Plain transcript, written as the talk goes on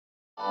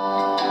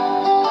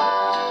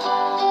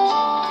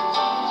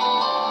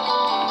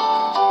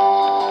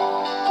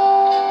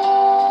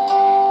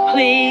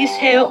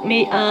help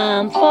me,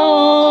 I'm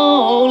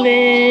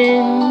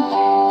falling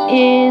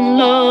in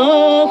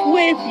love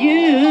with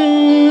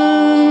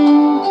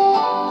you.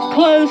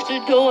 Close the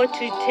door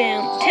to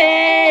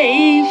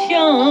temptation.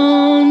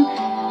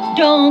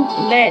 Don't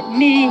let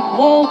me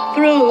walk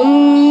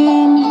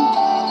through.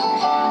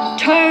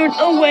 Turn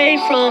away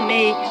from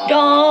me,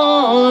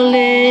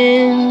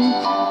 darling.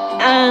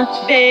 I'm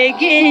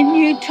begging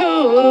you to.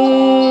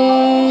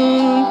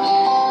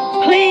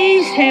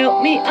 Please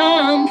help me,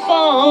 I'm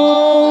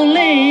falling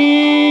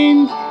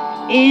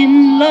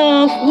in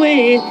love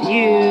with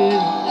you.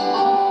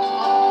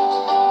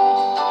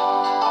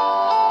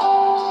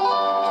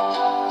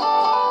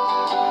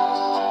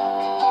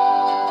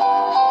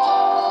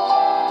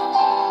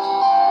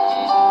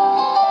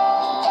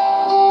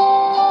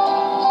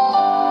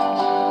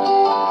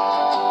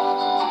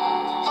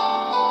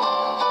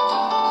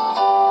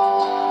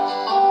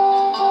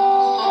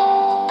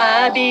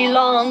 I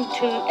belong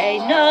to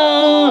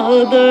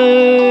another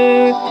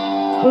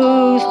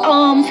whose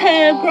arms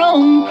have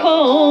grown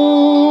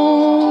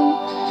cold,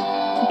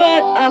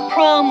 but I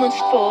promised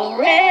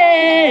forever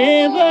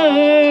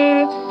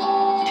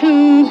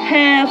to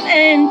have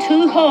and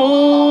to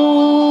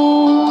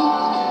hold.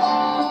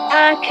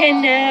 I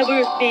can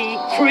never be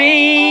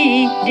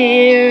free,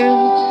 dear,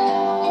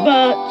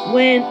 but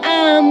when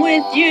I'm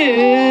with you,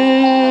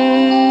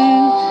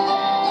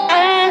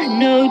 I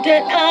know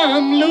that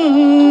I'm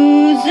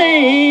losing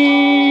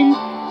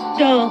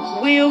the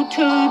will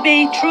to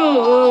be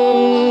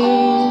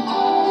true.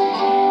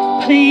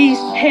 Please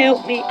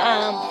help me,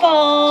 I'm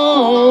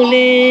falling,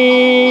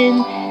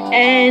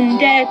 and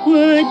that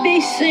would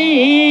be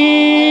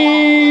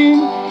sin.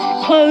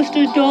 Close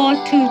the door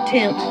to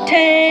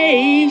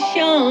temptation.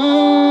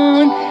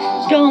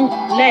 Don't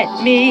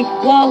let me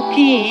walk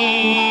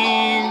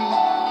in,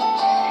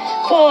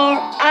 for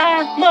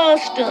I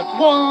mustn't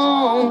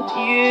want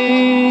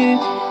you,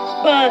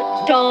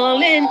 but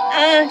darling,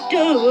 I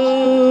do.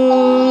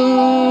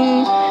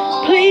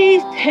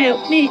 Please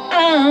help me,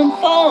 I'm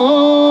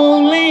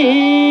falling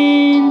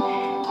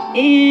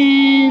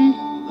in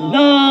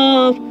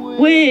love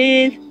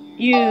with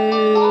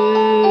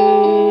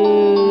you.